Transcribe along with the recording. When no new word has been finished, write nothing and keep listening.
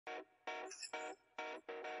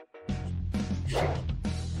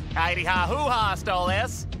Heidi-ha-hoo-ha,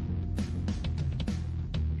 Stolas.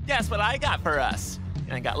 Guess what I got for us?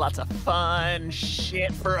 I got lots of fun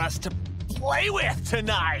shit for us to play with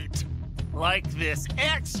tonight. Like this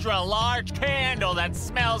extra large candle that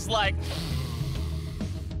smells like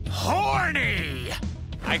horny.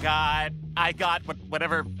 I got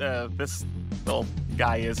whatever this little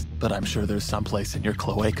guy is, but I'm sure there's someplace in your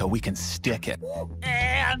cloaca we can stick it.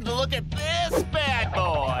 And look at this bad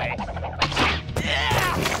boy.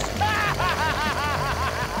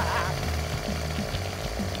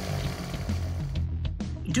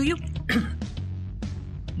 Do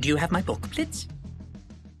you have my book, Blitz?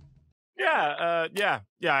 Yeah,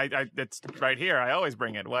 it's right here. I always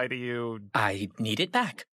bring it. Why do you... I need it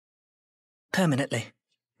back. Permanently.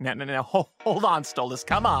 No, hold on, Stolas,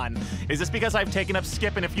 come on. Is this because I've taken up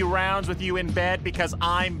skipping a few rounds with you in bed because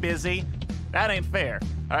I'm busy? That ain't fair.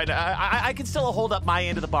 All right, I can still hold up my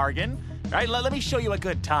end of the bargain. All right, let me show you a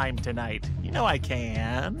good time tonight. You know I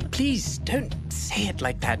can. Please, don't say it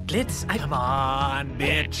like that, Blitz. Come on,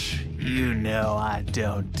 bitch. You know I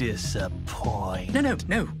don't disappoint.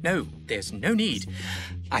 No. There's no need.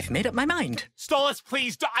 I've made up my mind. Stolas,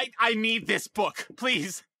 please, I need this book,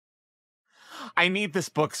 please. I need this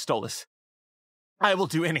book, Stolas. I will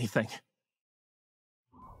do anything.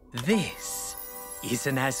 This is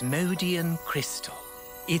an Asmodean crystal.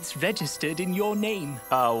 It's registered in your name.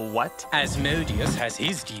 What? Asmodeus has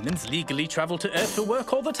his demons legally travel to Earth for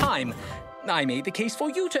work all the time. I made the case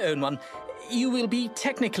for you to own one. You will be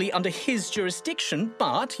technically under his jurisdiction,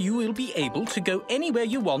 but you will be able to go anywhere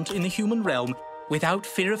you want in the human realm without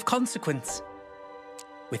fear of consequence.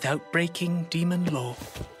 Without breaking demon law.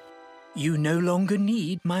 You no longer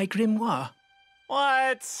need my grimoire.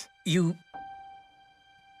 What? You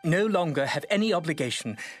no longer have any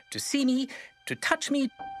obligation to see me, to touch me,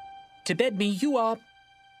 to bed me. You are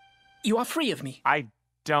free of me. I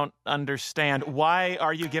don't understand. Why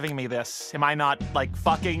are you giving me this? Am I not, like,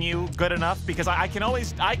 fucking you good enough? Because I can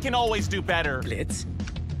always do better. Blitz,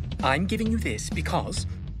 I'm giving you this because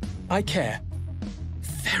I care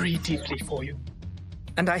very deeply for you.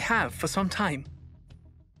 And I have for some time.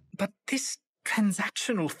 But this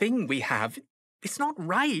transactional thing we have, it's not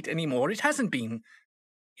right anymore. It hasn't been.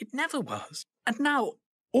 It never was. And now,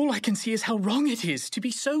 all I can see is how wrong it is to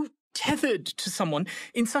be so tethered to someone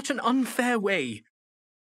in such an unfair way.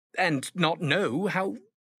 And not know how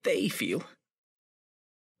they feel.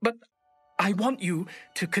 But I want you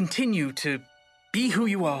to continue to be who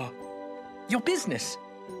you are. Your business.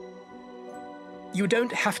 You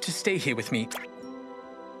don't have to stay here with me.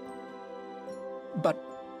 But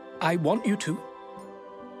I want you to.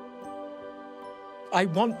 I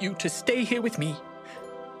want you to stay here with me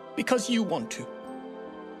because you want to.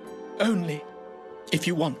 Only if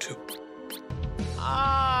you want to.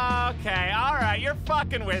 Okay, all right, you're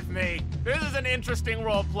fucking with me. This is an interesting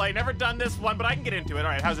role play. Never done this one, but I can get into it.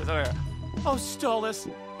 All right, how's this? Oh, Stolas,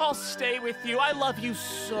 I'll stay with you. I love you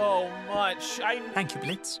so much. Thank you,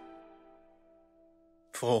 Blitz.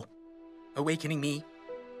 For awakening me.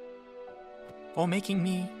 For making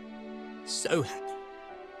me so happy.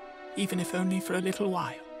 Even if only for a little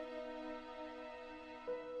while.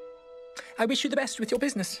 I wish you the best with your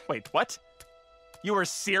business. Wait, what? You were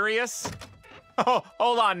serious? Oh,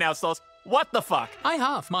 hold on now, Stolas. What the fuck? I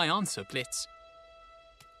have my answer, Blitz.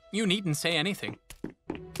 You needn't say anything.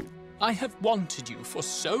 I have wanted you for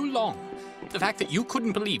so long. The fact that you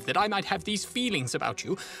couldn't believe that I might have these feelings about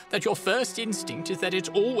you, that your first instinct is that it's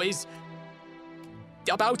always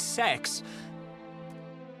about sex.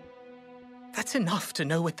 That's enough to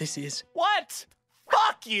know what this is. What?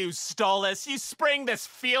 Fuck you, Stolas. You spring this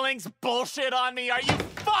feelings bullshit on me. Are you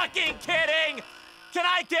fucking kidding? Can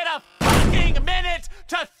I get a fucking minute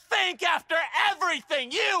to think after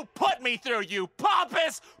everything you put me through, you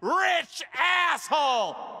pompous, rich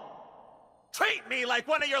asshole? Treat me like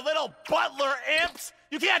one of your little butler imps?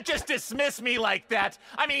 You can't just dismiss me like that.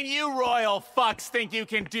 I mean, you royal fucks think you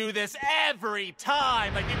can do this every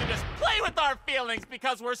time. Like you can just play with our feelings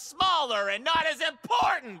because we're smaller and not as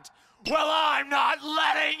important. Well, I'm not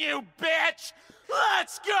letting you, bitch!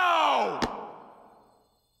 Let's go!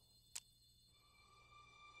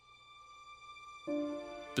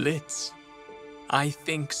 Blitz, I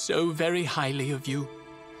think so very highly of you.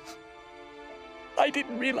 I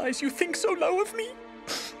didn't realize you think so low of me.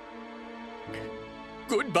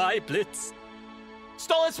 Goodbye, Blitz.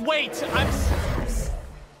 Stolas, wait!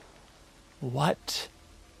 What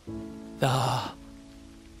the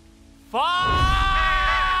fuck?